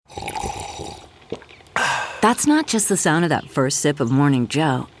That's not just the sound of that first sip of Morning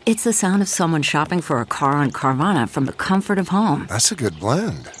Joe. It's the sound of someone shopping for a car on Carvana from the comfort of home. That's a good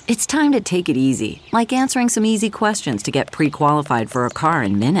blend. It's time to take it easy, like answering some easy questions to get pre-qualified for a car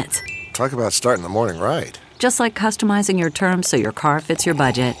in minutes. Talk about starting the morning right. Just like customizing your terms so your car fits your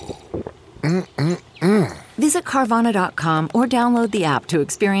budget. Visit Carvana.com or download the app to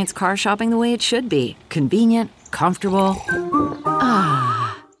experience car shopping the way it should be. Convenient, comfortable.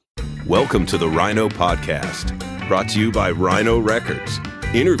 Welcome to the Rhino Podcast, brought to you by Rhino Records.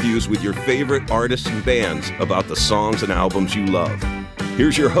 Interviews with your favorite artists and bands about the songs and albums you love.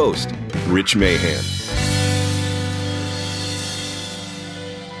 Here's your host, Rich Mahan.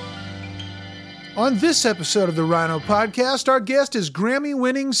 On this episode of the Rhino Podcast, our guest is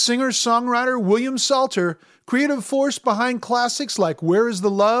Grammy-winning singer-songwriter William Salter, creative force behind classics like Where Is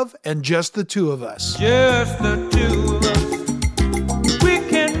the Love and Just the Two of Us. Just the two of us. We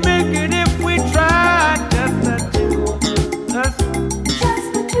can make it if we try. Just the two of us.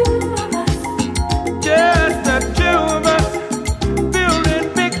 Just the two of us. Just the two of us.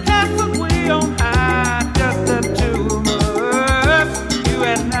 Building big castles way on high. Just the two of us. You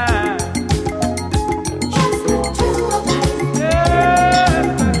and I. Just the two of us.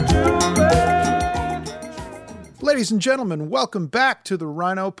 Just the two of us. Ladies and gentlemen, welcome back to the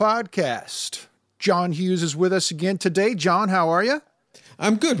Rhino Podcast. John Hughes is with us again today. John, how are you?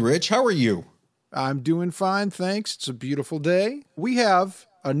 I'm good, Rich. How are you? I'm doing fine, thanks. It's a beautiful day. We have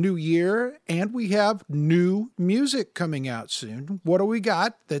a new year, and we have new music coming out soon. What do we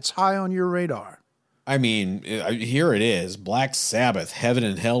got that's high on your radar? I mean, here it is. Black Sabbath, Heaven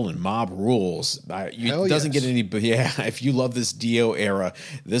and Hell, and Mob Rules. It doesn't get any, but yeah, if you love this Dio era,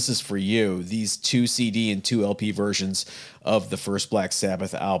 this is for you. These 2 CD and 2 LP versions of the first Black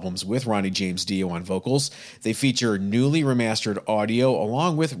Sabbath albums with Ronnie James Dio on vocals. They feature newly remastered audio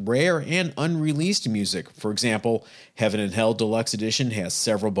along with rare and unreleased music. For example, Heaven and Hell Deluxe Edition has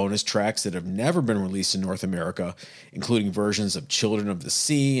several bonus tracks that have never been released in North America, including versions of Children of the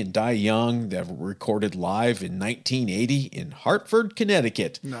Sea and Die Young that were recorded live in 1980 in Hartford,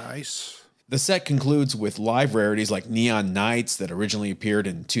 Connecticut. Nice. The set concludes with live rarities like Neon Nights that originally appeared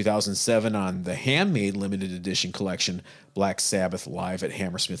in 2007 on the Handmade Limited Edition collection, Black Sabbath Live at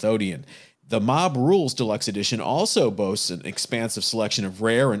Hammersmith Odeon. The Mob Rules Deluxe Edition also boasts an expansive selection of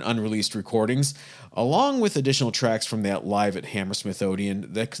rare and unreleased recordings, along with additional tracks from that Live at Hammersmith Odeon.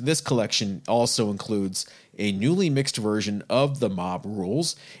 This collection also includes a newly mixed version of the Mob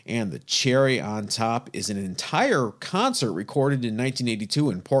Rules, and the cherry on top is an entire concert recorded in 1982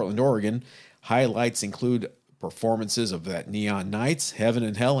 in Portland, Oregon. Highlights include performances of that Neon Nights, Heaven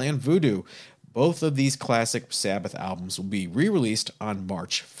and Hell, and Voodoo. Both of these classic Sabbath albums will be re-released on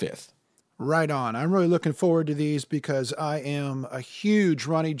March 5th. Right on. I'm really looking forward to these because I am a huge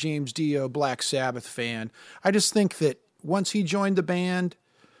Ronnie James Dio Black Sabbath fan. I just think that once he joined the band,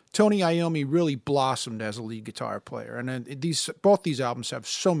 Tony Iommi really blossomed as a lead guitar player. And both these albums have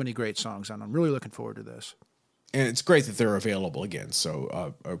so many great songs on them. I'm really looking forward to this. And it's great that they're available again.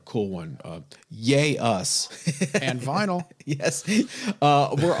 So a cool one. Yay us. And vinyl. Yes.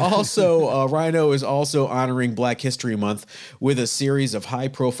 We're also, Rhino is also honoring Black History Month with a series of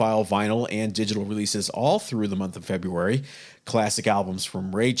high-profile vinyl and digital releases all through the month of February. Classic albums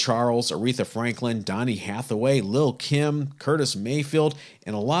from Ray Charles, Aretha Franklin, Donny Hathaway, Lil' Kim, Curtis Mayfield,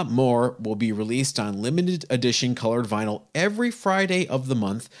 and a lot more will be released on limited edition colored vinyl every Friday of the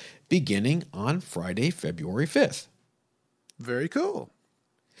month, beginning on Friday, February 5th. Very cool.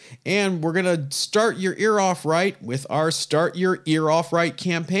 And we're going to start your ear off right with our Start Your Ear Off Right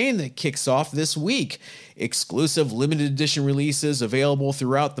campaign that kicks off this week. Exclusive limited edition releases available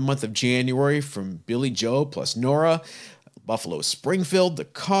throughout the month of January from Billy Joe plus Nora, Buffalo Springfield, The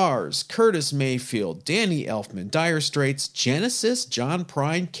Cars, Curtis Mayfield, Danny Elfman, Dire Straits, Genesis, John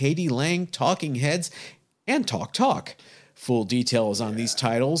Prine, Katie Lang, Talking Heads, and Talk Talk. Full details on these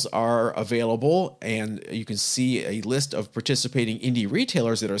titles are available, and you can see a list of participating indie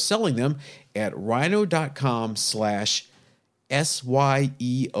retailers that are selling them at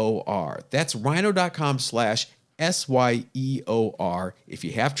rhino.com/SYEOR. That's rhino.com/SYEOR. If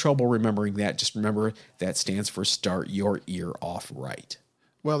you have trouble remembering that, just remember that stands for Start Your Ear Off Right.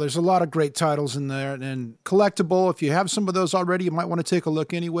 Well, there's a lot of great titles in there, and collectible. If you have some of those already, you might want to take a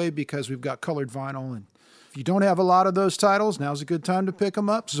look anyway because we've got colored vinyl. And if you don't have a lot of those titles, now's a good time to pick them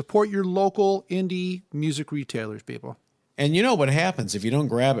up. Support your local indie music retailers, people. And you know what happens if you don't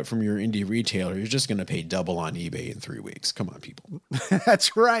grab it from your indie retailer? You're just going to pay double on eBay in 3 weeks. Come on, people.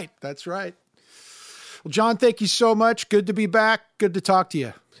 That's right. That's right. Well, John, thank you so much. Good to be back. Good to talk to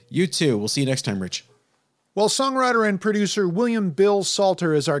you. You too. We'll see you next time, Rich. Well, songwriter and producer William Bill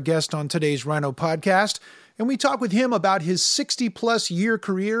Salter is our guest on today's Rhino podcast. And we talk with him about his 60-plus year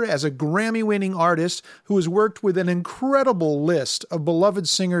career as a Grammy-winning artist who has worked with an incredible list of beloved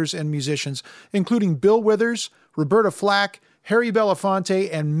singers and musicians, including Bill Withers, Roberta Flack, Harry Belafonte,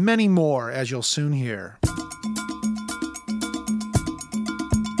 and many more, as you'll soon hear.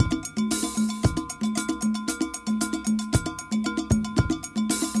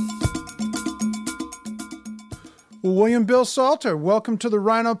 William Bill Salter, welcome to the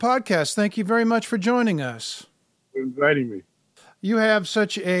Rhino Podcast. Thank you very much for joining us. For inviting me. You have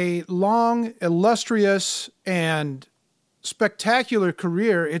such a long, illustrious, and spectacular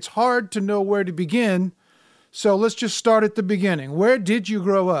career. It's hard to know where to begin. So let's just start at the beginning. Where did you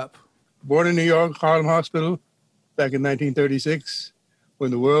grow up? Born in New York, Harlem Hospital, back in 1936, when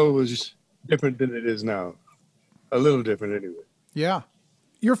the world was different than it is now. A little different anyway. Yeah.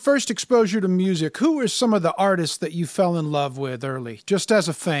 Your first exposure to music, who were some of the artists that you fell in love with early, just as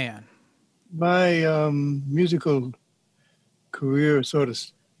a fan? My musical career sort of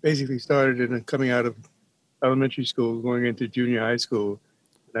basically started in coming out of elementary school, going into junior high school.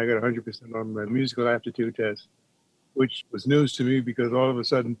 And I got 100% on my musical aptitude test, which was news to me because all of a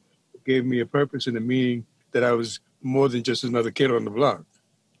sudden it gave me a purpose and a meaning that I was more than just another kid on the block.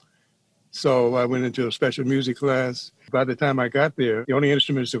 So I went into a special music class. By the time I got there, the only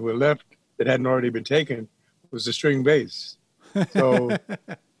instruments that were left that hadn't already been taken was the string bass. So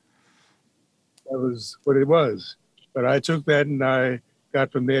that was what it was. But I took that and I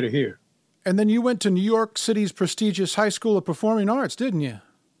got from there to here. And then you went to New York City's prestigious High School of Performing Arts, didn't you?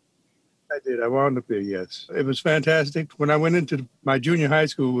 I did. I wound up there, yes. It was fantastic. When I went into my junior high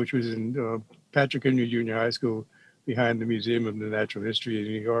school, which was in Patrick Henry Junior High School, behind the Museum of the Natural History in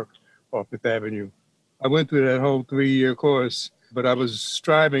New York, off Fifth Avenue, I went through that whole 3-year course, but I was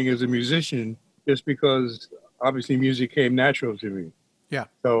striving as a musician just because obviously music came natural to me. Yeah.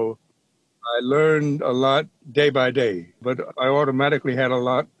 So I learned a lot day by day, but I automatically had a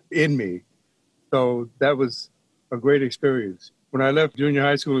lot in me. So that was a great experience. When I left junior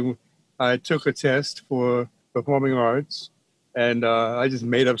high school, I took a test for performing arts, and I just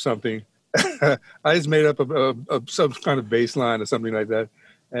made up something. I just made up some kind of bass line or something like that.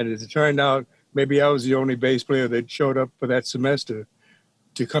 And as it turned out, maybe I was the only bass player that showed up for that semester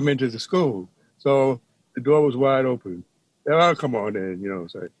to come into the school. So the door was wide open. Oh, come on in,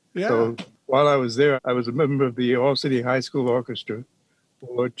 So, Yeah. So while I was there, I was a member of the All-City High School Orchestra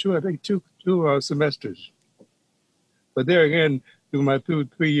for two semesters. But there again, through my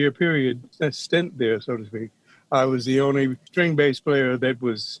 3-year period, stint there, so to speak, I was the only string bass player that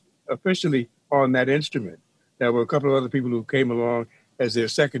was officially on that instrument. There were a couple of other people who came along as their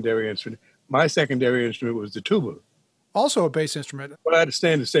secondary instrument. My secondary instrument was the tuba. Also a bass instrument. But I had to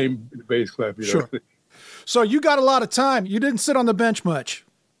stay in the same bass clef, Sure. So you got a lot of time. You didn't sit on the bench much.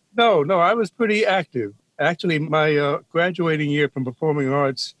 No, I was pretty active. Actually, my graduating year from performing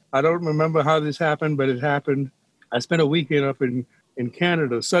arts, I don't remember how this happened, but it happened. I spent a weekend up in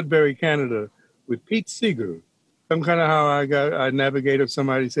Canada, Sudbury, Canada, with Pete Seeger. Some kind of how I navigated.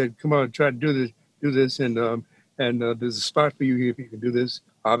 Somebody said, "Come on, try to do this, and there's a spot for you here if you can do this."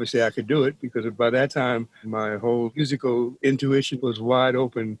 Obviously, I could do it because by that time, my whole musical intuition was wide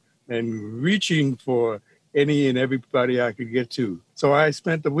open and reaching for any and everybody I could get to. So I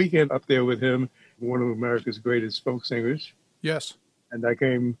spent the weekend up there with him, one of America's greatest folk singers. Yes. And I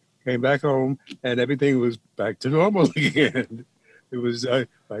came back home, and everything was back to normal again. It was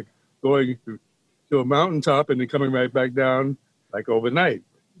like going to a mountaintop and then coming right back down like overnight.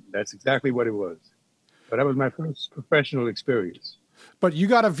 That's exactly what it was. But that was my first professional experience. But you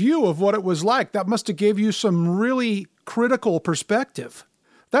got a view of what it was like. That must have gave you some really critical perspective.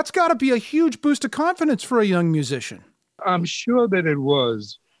 That's got to be a huge boost of confidence for a young musician. I'm sure that it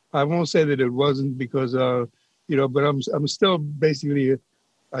was. I won't say that it wasn't because, but I'm still basically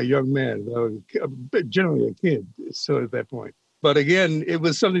a young man, generally a kid, still at that point. But again, it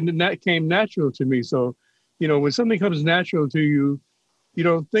was something that came natural to me. So, when something comes natural to you, you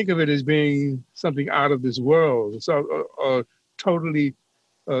don't think of it as being something out of this world. So, totally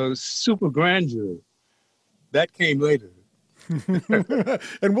super grandeur. That came later.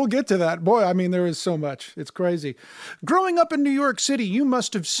 And we'll get to that. Boy, I mean, there is so much. It's crazy. Growing up in New York City, you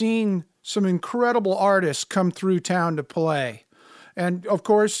must have seen some incredible artists come through town to play. And of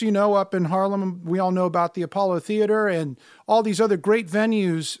course, up in Harlem, we all know about the Apollo Theater and all these other great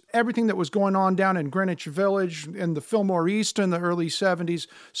venues, everything that was going on down in Greenwich Village and the Fillmore East in the early 70s.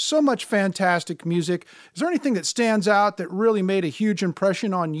 So much fantastic music. Is there anything that stands out that really made a huge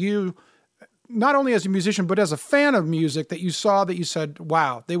impression on you, not only as a musician, but as a fan of music that you saw that you said,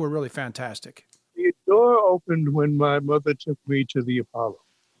 wow, they were really fantastic? The door opened when my mother took me to the Apollo.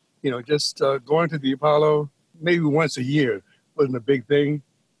 just going to the Apollo maybe once a year wasn't a big thing,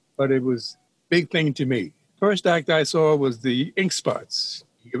 but it was a big thing to me. First act I saw was the Ink Spots,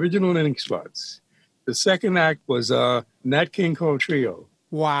 the original Ink Spots. The second act was Nat King Cole Trio.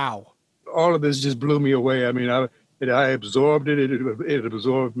 Wow. All of this just blew me away. I mean, I absorbed it. It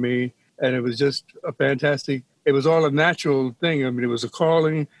absorbed me. And it was just a fantastic, it was all a natural thing. I mean, it was a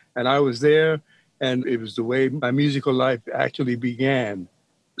calling, and I was there. And it was the way my musical life actually began.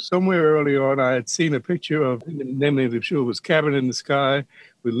 Somewhere early on, I had seen a picture of, the name of the show was Cabin in the Sky,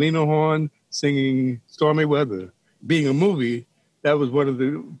 with Lena Horne singing Stormy Weather. Being a movie, that was one of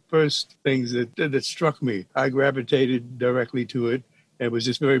the first things that struck me. I gravitated directly to it, and it was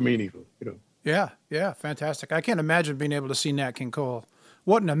just very meaningful, Yeah, fantastic. I can't imagine being able to see Nat King Cole.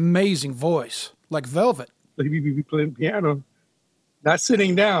 What an amazing voice, like velvet. He'd be playing piano, not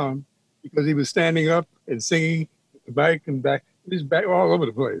sitting down, because he was standing up and singing back and back. He was back all over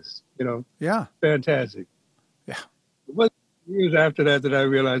the place, Yeah. Fantastic. Yeah. It was years after that I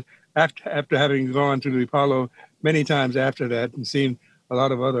realized, after having gone to the Apollo many times after that and seen a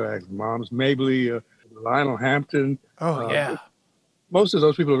lot of other acts, Moms Mabley, Lionel Hampton. Oh, yeah. Most of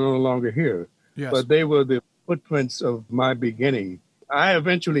those people are no longer here, Yes. but they were the footprints of my beginning. I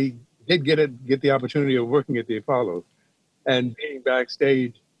eventually did get the opportunity of working at the Apollo and being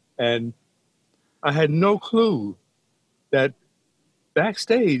backstage, and I had no clue that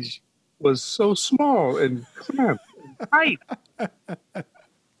backstage was so small and cramped and tight.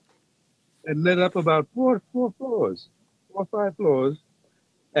 And lit up about four or five floors.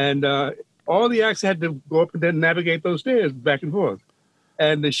 And all the acts had to go up and then navigate those stairs back and forth.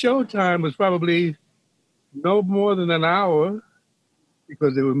 And the show time was probably no more than an hour,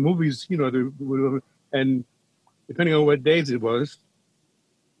 because there were movies, and depending on what days it was,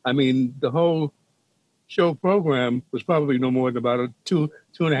 I mean, the whole show program was probably no more than about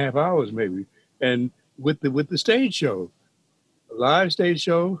 2.5 hours maybe. And with the stage show, a live stage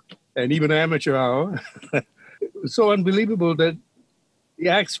show, and even amateur hour, it was so unbelievable that the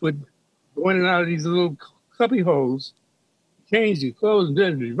acts would go in and out of these little cubby holes, change your clothes, and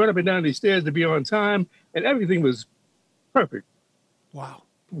then run up and down these stairs to be on time, and everything was perfect. Wow.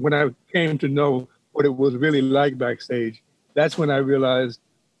 When I came to know what it was really like backstage, that's when I realized,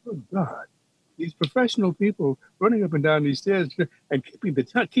 oh God, these professional people running up and down these stairs and keeping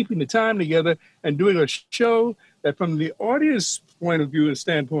the time together and doing a show that, from the audience point of view and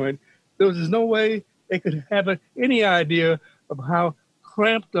standpoint, there was no way they could have any idea of how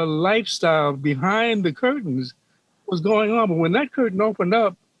cramped a lifestyle behind the curtains was going on. But when that curtain opened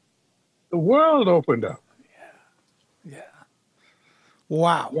up, the world opened up. Yeah.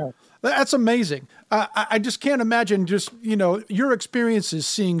 Wow. Yeah. That's amazing. I just can't imagine your experiences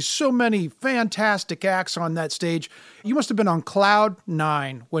seeing so many fantastic acts on that stage. You must have been on cloud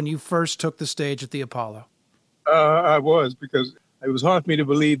 9 when you first took the stage at the Apollo. I was, because it was hard for me to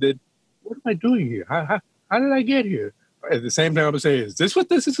believe that, what am I doing here? How did I get here? At the same time, I would say, is this what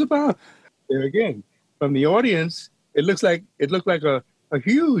this is about? There again, from the audience, it looked like a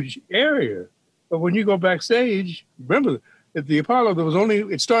huge area. But when you go backstage, remember, at the Apollo,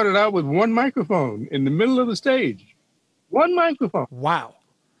 it started out with one microphone in the middle of the stage. One microphone. Wow.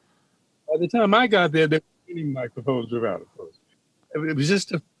 By the time I got there were many microphones around, of course. It was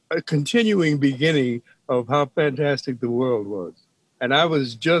just a continuing beginning of how fantastic the world was. And I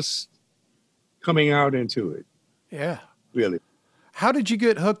was just coming out into it. Yeah. Really. How did you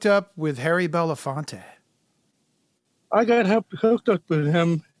get hooked up with Harry Belafonte? I got hooked up with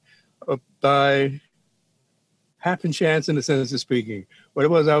him by happen chance, in the sense of speaking. What it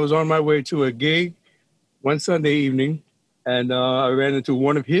was, I was on my way to a gig one Sunday evening, and I ran into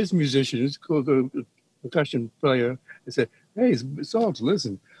one of his musicians, the percussion player, and said, "Hey, Salts,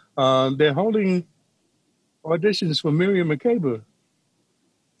 listen, they're holding auditions for Miriam Makeba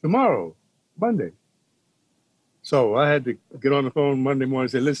tomorrow, Monday." So I had to get on the phone Monday morning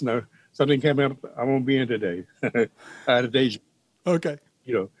and say, "Listen, something came up. I won't be in today." I had a day job. Okay.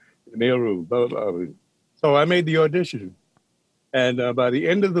 In the mailroom, blah, blah, blah. So I made the audition. And by the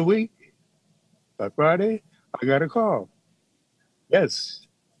end of the week, by Friday, I got a call. "Yes,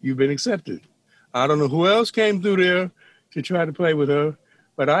 you've been accepted." I don't know who else came through there to try to play with her,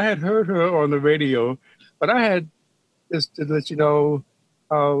 but I had heard her on the radio. But I had, just to let you know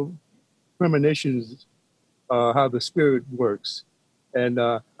how premonitions, how the spirit works. And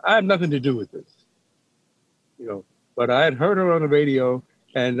I have nothing to do with this, But I had heard her on the radio,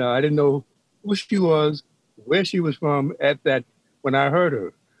 and I didn't know who she was, where she was from when I heard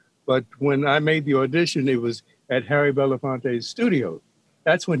her. But when I made the audition, it was at Harry Belafonte's studio.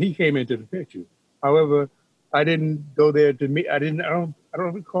 That's when he came into the picture. However, I didn't go there to meet. I I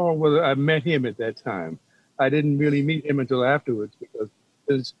don't recall whether I met him at that time. I didn't really meet him until afterwards because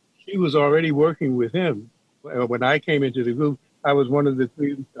she was already working with him. When I came into the group, I was one of the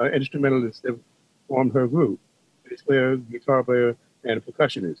three instrumentalists that formed her group: bass player, guitar player, and a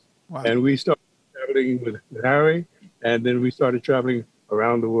percussionist. Wow. And we started traveling with Harry, and then we started traveling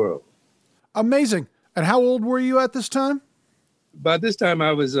around the world. Amazing. And how old were you at this time? By this time,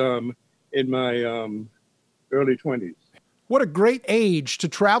 I was in my early 20s. What a great age to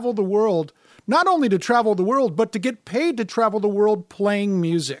travel the world. Not only to travel the world, but to get paid to travel the world playing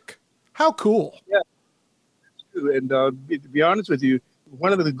music. How cool. Yeah. And to be honest with you,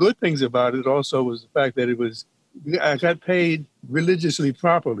 one of the good things about it also was the fact that I got paid religiously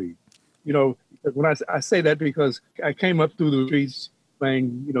properly. You know, when I say that because I came up through the streets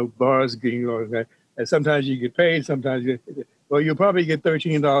playing, bars, and sometimes you get paid, sometimes you'll probably get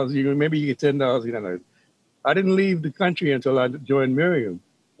 $13, maybe you get $10, I didn't leave the country until I joined Miriam.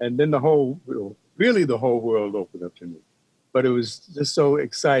 And then the whole world opened up to me. But it was just so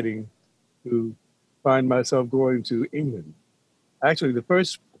exciting to find myself going to England. Actually, the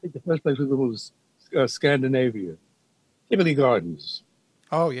first place we went was Scandinavia, Tivoli Gardens.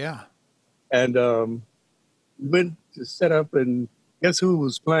 Oh, yeah. And we went to set up, and guess who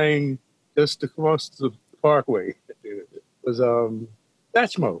was playing just across the parkway? It was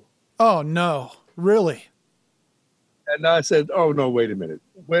Satchmo. Oh, no. Really? And I said, "Oh no, wait a minute.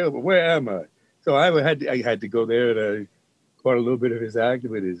 Where am I?" So I had to go there, and I caught a little bit of his act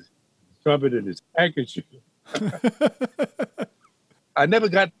with his trumpet and his handkerchief. I never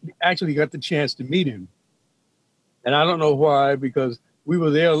actually got the chance to meet him, and I don't know why, because we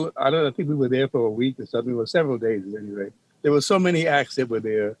were there. I think we were there for a week or something, or several days at any rate. There were so many acts that were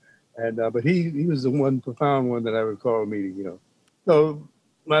there, and but he was the profound one that I recall meeting. So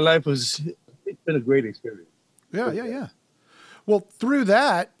my life it's been a great experience. Yeah. Well, through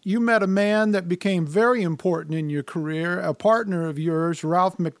that, you met a man that became very important in your career, a partner of yours,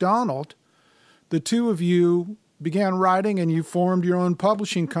 Ralph McDonald. The two of you began writing and you formed your own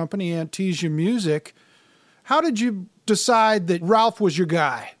publishing company, Antesia Music. How did you decide that Ralph was your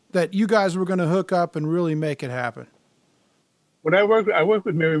guy, that you guys were going to hook up and really make it happen? When I worked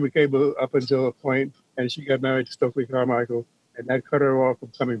with Mary McCabe up until a point, and she got married to Stokely Carmichael, and that cut her off from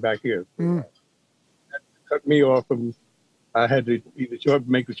coming back here. That cut me off from, I had to either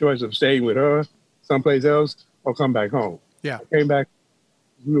make the choice of staying with her someplace else or come back home. Yeah. I came back.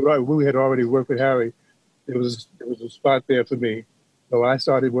 We had already worked with Harry. There was a spot there for me. So I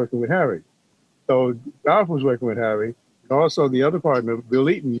started working with Harry. So Ralph was working with Harry. And also the other partner,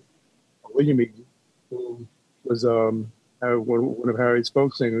 William Eaton, who was one of Harry's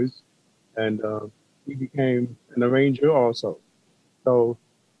folk singers. And he became an arranger also. So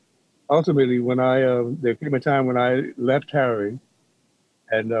ultimately, when there came a time when I left Harry,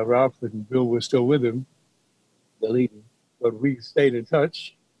 and Ralph and Bill were still with him, Bill Eaton, but we stayed in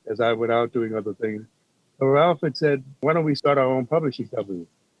touch as I went out doing other things. So Ralph had said, "Why don't we start our own publishing company?"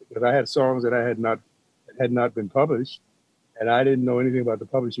 Because I had songs that had not been published, and I didn't know anything about the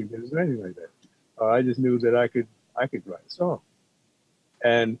publishing business or anything like that. I just knew that I could write a song,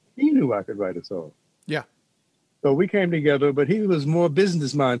 and he knew I could write a song. Yeah. So we came together, but he was more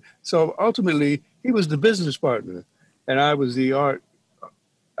business minded. So ultimately, he was the business partner, and I was the art.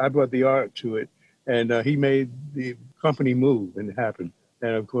 I brought the art to it, and he made the company move, and it happened.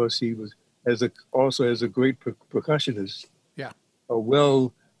 And of course, he was also as a great percussionist. Yeah.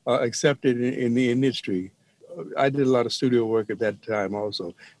 Well accepted in the industry. I did a lot of studio work at that time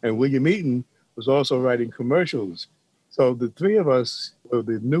also, and William Eaton was also writing commercials. So the three of us were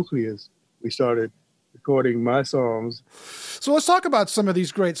the nucleus. We started recording my songs. So let's talk about some of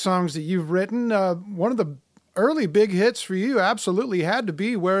these great songs that you've written. One of the early big hits for you absolutely had to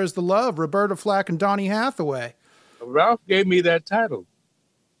be Where Is the Love, Roberta Flack and Donny Hathaway. Ralph gave me that title,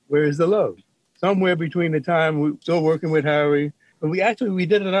 Where Is the Love? Somewhere between the time we were still working with Harry, and we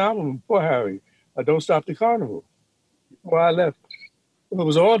did an album for Harry, Don't Stop the Carnival, before I left. It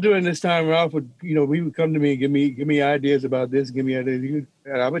was all during this time. Ralph would, he would come to me and give me ideas about this, give me ideas,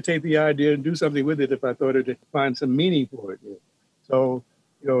 and I would take the idea and do something with it if I thought it'd find some meaning for it. So,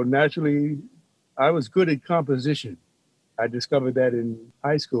 naturally, I was good at composition. I discovered that in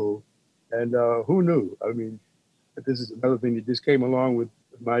high school, and who knew? I mean, this is another thing that just came along with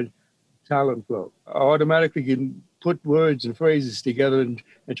my talent flow. I automatically can put words and phrases together and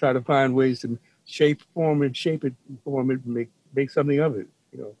try to find ways to shape it, and make something of it,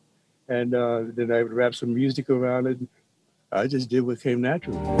 And then I would wrap some music around it. I just did what came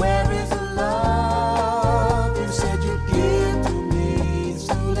naturally. Where is the love you said you'd give to me as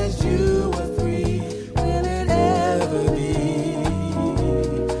soon as you were free? Will it ever be?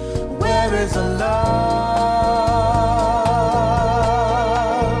 there is a love.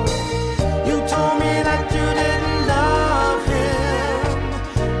 You told me that you didn't love him,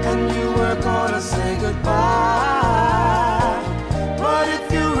 and you were gonna say goodbye. But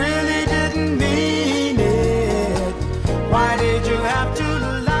if you really didn't mean it, why did you have to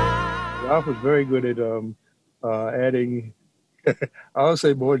lie? Ralph was very good at adding, I'll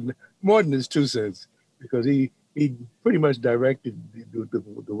say more than his 2 cents, because he pretty much directed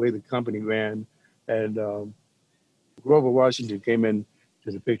the way the company ran. And Grover Washington came in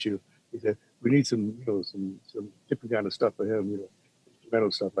to the picture. He said, we need some different kind of stuff for him, instrumental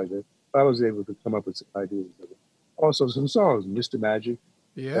stuff like that. I was able to come up with some ideas. Also some songs, Mr. Magic.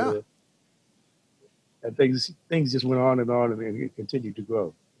 Yeah. And things just went on and it continued to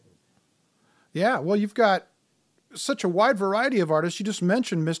grow. Yeah. Well, you've got such a wide variety of artists. You just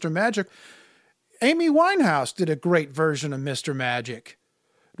mentioned Mr. Magic. Amy Winehouse did a great version of Mr. Magic.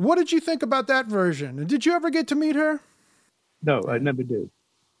 What did you think about that version? And did you ever get to meet her? No, I never did.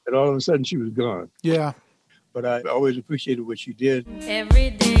 And all of a sudden she was gone. Yeah. But I always appreciated what she did. Every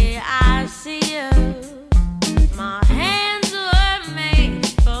day I see you, my hands were made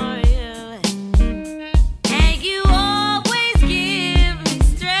for you, and you always give me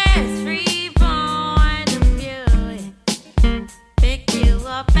stress-free point of view. Pick you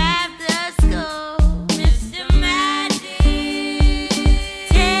up after school, Mr. Magic.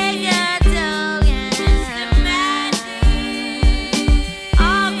 Take a token, Mr. Magic,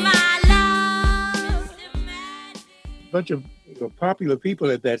 of my love, Mr. Magic. A bunch of popular people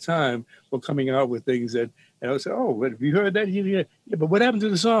at that time were coming out with things and I would say, oh, but have you heard that? Yeah, but what happened to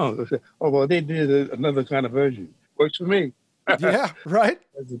the song? I said, oh, well, they did another kind of version. Works for me. Yeah, right?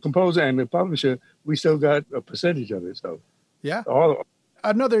 As the composer and the publisher, we still got a percentage of it. So Yeah. all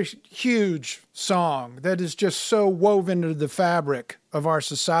Another huge song that is just so woven into the fabric of our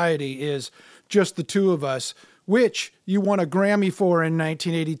society is Just the Two of Us, which you won a Grammy for in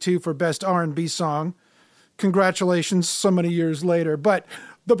 1982 for Best R&B Song. Congratulations so many years later. But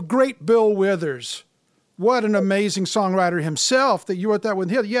the great Bill Withers, what an amazing songwriter himself that you wrote that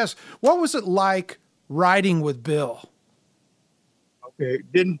with him. Yes. What was it like writing with Bill? okay,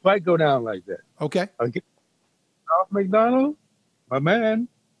 didn't quite go down like that. Okay. Ralph McDonald, my man,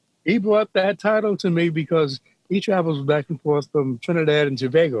 he brought that title to me because he travels back and forth from Trinidad and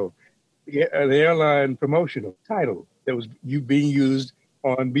Tobago, the airline promotional title that was being used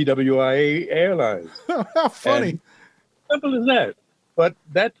on BWIA Airlines. How funny. And simple as that. But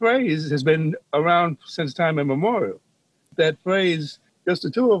that phrase has been around since time immemorial. That phrase, just the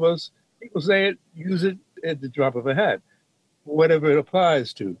two of us, people say it, use it at the drop of a hat, whatever it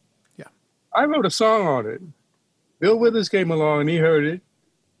applies to. Yeah. I wrote a song on it. Bill Withers came along and he heard it.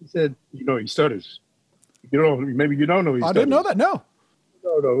 He said, he stutters. Maybe you don't know he stutters. I didn't know that, no.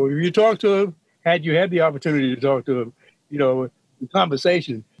 No. If you talk to him, had you had the opportunity to talk to him, the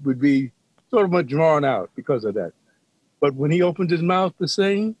conversation would be sort of much drawn out because of that. But when he opened his mouth to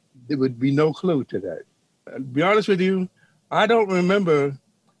sing, there would be no clue to that. And to be honest with you, I don't remember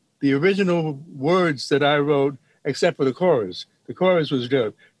the original words that I wrote except for the chorus. The chorus was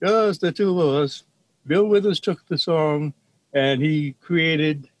just the two of us. Bill Withers took the song and he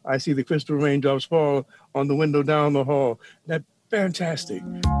created I See the Crystal Raindrops Fall on the Window Down the Hall. That fantastic.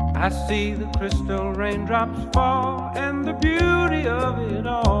 I see the crystal raindrops fall, and the beauty of it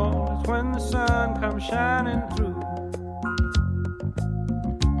all is when the sun comes shining through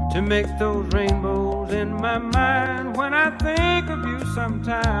to make those rainbows in my mind when I think of you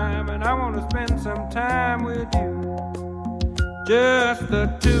sometime, and I want to spend some time with you. Just the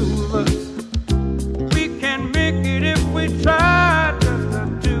two of us. We can make it if we try. Just the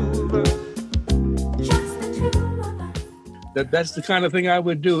two of us. Just the two of us. That's the kind of thing I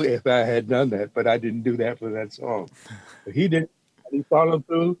would do if I had done that, but I didn't do that for that song. But he did. He followed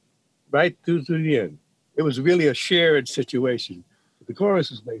through right through to the end. It was really a shared situation. The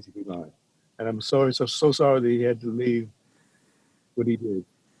chorus is basically mine. And I'm sorry, so sorry that he had to leave what he did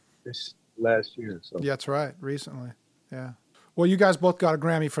this last year. So Yeah, that's right. Recently. Yeah. Well, you guys both got a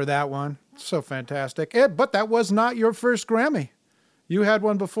Grammy for that one. So fantastic. But that was not your first Grammy. You had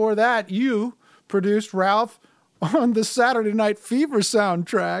one before that. You produced Ralph on the Saturday Night Fever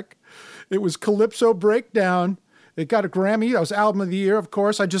soundtrack. It was Calypso Breakdown. It got a Grammy. That was Album of the Year, of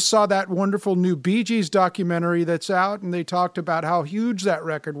course. I just saw that wonderful new Bee Gees documentary that's out, and they talked about how huge that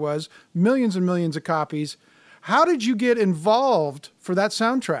record was. Millions and millions of copies. How did you get involved for that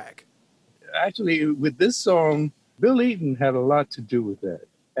soundtrack? actually, with this song, Bill Eaton had a lot to do with that.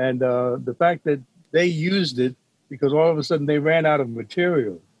 And the fact that they used it because all of a sudden they ran out of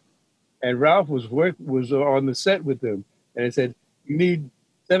material. And Ralph was on the set with them, and they said, "You need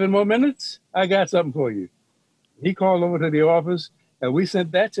 7 more minutes? I got something for you. He called over to the office, and we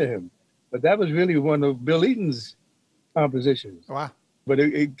sent that to him. But that was really one of Bill Eaton's compositions. Wow. But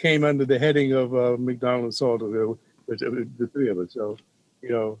it came under the heading of McDonald and Salterville, the three of us. So,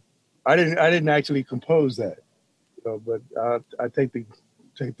 I didn't actually compose that, but I take the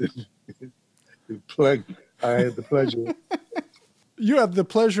plug. I had the pleasure. You have the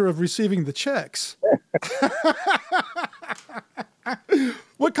pleasure of receiving the checks.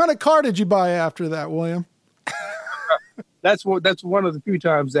 What kind of car did you buy after that, William? That's one of the few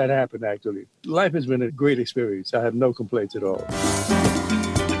times that happened, actually. Life has been a great experience. I have no complaints at all.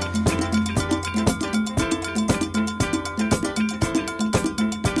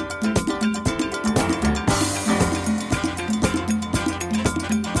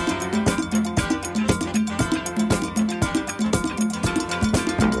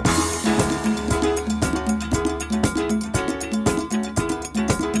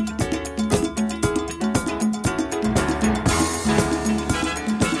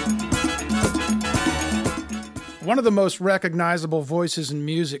 One of the most recognizable voices in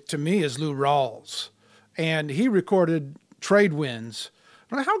music to me is Lou Rawls, and he recorded Trade Winds.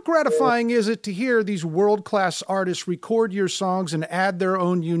 How gratifying is it to hear these world-class artists record your songs and add their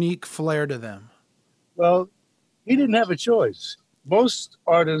own unique flair to them? Well, he didn't have a choice. Most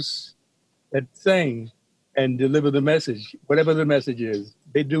artists that sing and deliver the message, whatever the message is,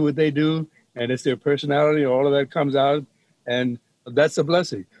 they do what they do, and it's their personality, all of that comes out, and that's a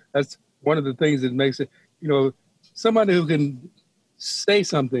blessing. That's one of the things that makes it, somebody who can say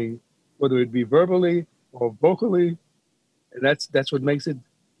something, whether it be verbally or vocally, and that's what makes it,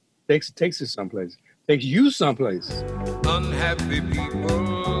 takes it someplace, takes you someplace. Unhappy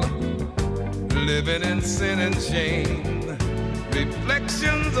people living in sin and shame,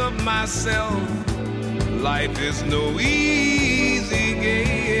 reflections of myself. Life is no easy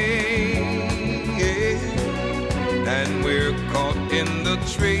game, and we're caught in the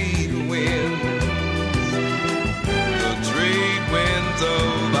trade winds, the trade winds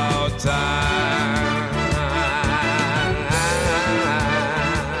of our time.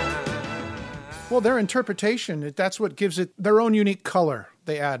 Well, their interpretation, that's what gives it their own unique color.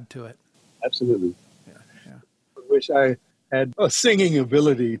 They add to it. Absolutely. Yeah. I wish I had a singing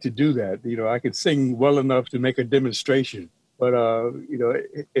ability to do that. I could sing well enough to make a demonstration. But,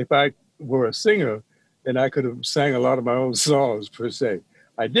 if I were a singer, then I could have sang a lot of my own songs, per se.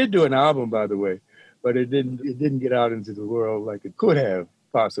 I did do an album, by the way, but it didn't get out into the world like it could have,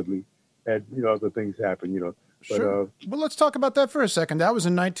 possibly, had, other things happen, But, Sure. Well, let's talk about that for a second. That was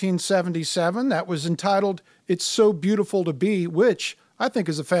in 1977. That was entitled It's So Beautiful to Be, which I think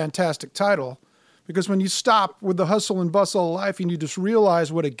is a fantastic title, because when you stop with the hustle and bustle of life and you just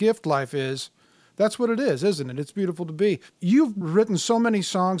realize what a gift life is, that's what it is, isn't it? It's beautiful to be. You've written so many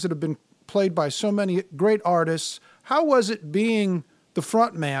songs that have been played by so many great artists. How was it being the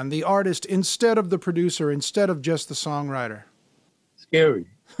front man, the artist, instead of the producer, instead of just the songwriter? Scary.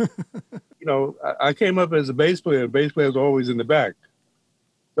 I came up as a bass player. Bass players are always in the back.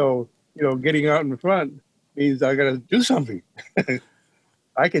 So, getting out in the front means I got to do something.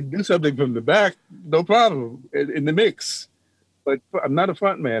 I can do something from the back, no problem, in the mix. But I'm not a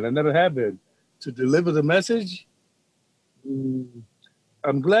front man. I never have been. To deliver the message,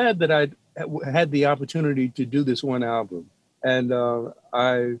 I'm glad that I had the opportunity to do this one album. And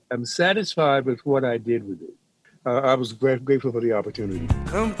I am satisfied with what I did with it. I was grateful for the opportunity.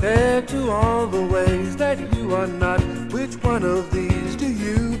 Compared to all the ways that you are not, which one of these do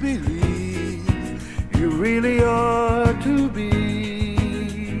you believe you really are to be?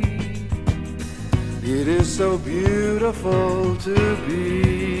 It is so beautiful to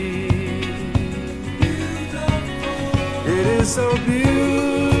be. It is so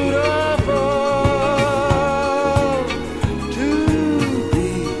beautiful to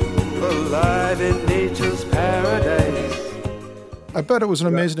be alive in nature's paradise. I bet it was an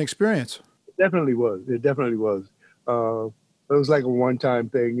amazing experience. It definitely was. It was like a one-time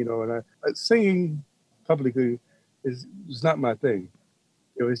thing, and singing publicly is not my thing.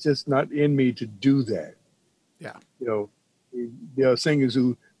 It's just not in me to do that. Yeah. There are singers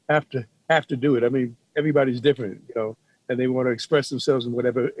who have to do it. I mean, everybody's different, and they want to express themselves in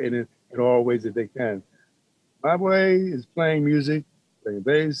whatever, in all ways that they can. My way is playing music, playing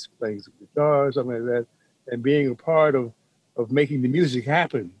bass, playing some guitar, something like that, and being a part of making the music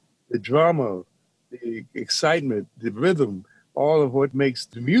happen, the drama, the excitement, the rhythm, all of what makes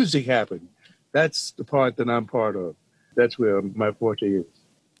the music happen. That's the part that I'm part of. That's where my forte is.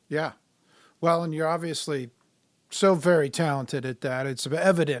 Yeah. Well, and you're obviously so very talented at that. It's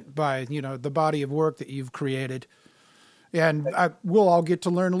evident by, the body of work that you've created. And we'll all get to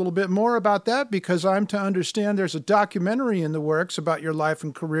learn a little bit more about that because I'm to understand there's a documentary in the works about your life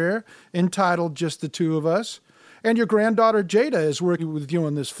and career entitled Just the Two of Us. And your granddaughter Jada is working with you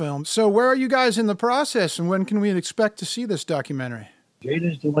on this film. So where are you guys in the process and when can we expect to see this documentary?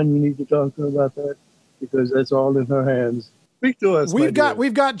 Jada's the one you need to talk to about that because that's all in her hands. Speak to us. We've got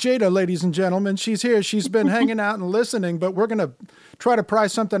Jada, ladies and gentlemen. She's here. She's been hanging out and listening, but we're going to try to pry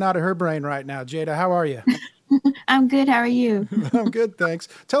something out of her brain right now. Jada, how are you? I'm good. How are you? I'm good, thanks.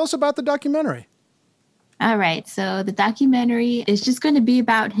 Tell us about the documentary. All right. So the documentary is just going to be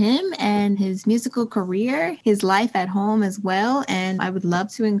about him and his musical career, his life at home as well. And I would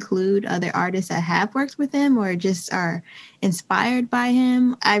love to include other artists that have worked with him or just are inspired by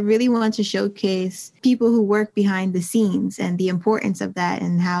him. I really want to showcase people who work behind the scenes and the importance of that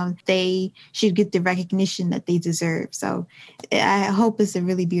and how they should get the recognition that they deserve. So I hope it's a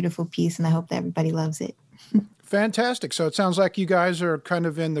really beautiful piece and I hope that everybody loves it. Fantastic. So it sounds like you guys are kind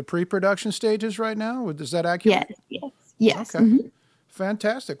of in the pre-production stages right now. Is that accurate? Yes. Okay. Mm-hmm.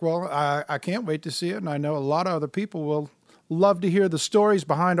 Fantastic. Well, I can't wait to see it. And I know a lot of other people will love to hear the stories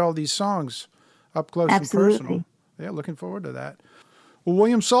behind all these songs up close and personal. Yeah, looking forward to that. Well,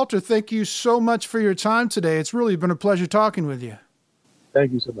 William Salter, thank you so much for your time today. It's really been a pleasure talking with you.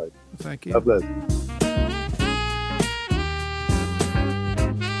 Thank you so much. Thank you. God bless.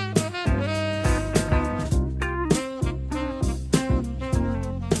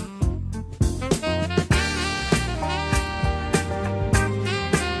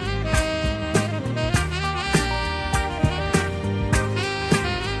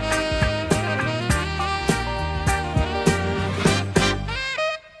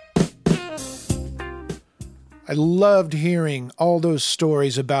 I loved hearing all those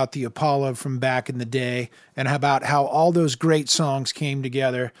stories about the Apollo from back in the day and about how all those great songs came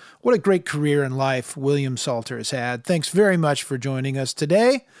together. What a great career in life William Salter has had. Thanks very much for joining us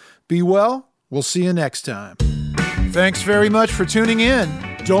today. Be well. We'll see you next time. Thanks very much for tuning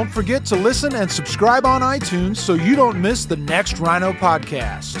in. Don't forget to listen and subscribe on iTunes so you don't miss the next Rhino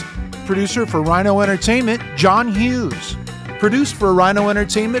podcast. Producer for Rhino Entertainment, John Hughes. Produced for Rhino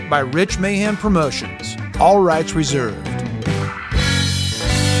Entertainment by Rich Mayhem Promotions. All rights reserved.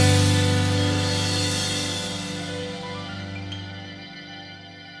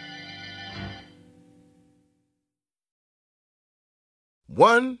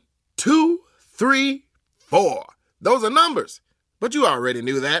 One, 2, 3, 4. Those are numbers. But you already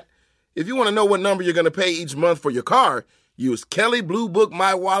knew that. If you want to know what number you're going to pay each month for your car, use Kelly Blue Book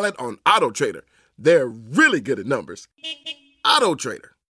My Wallet on Auto Trader. They're really good at numbers. Auto Trader.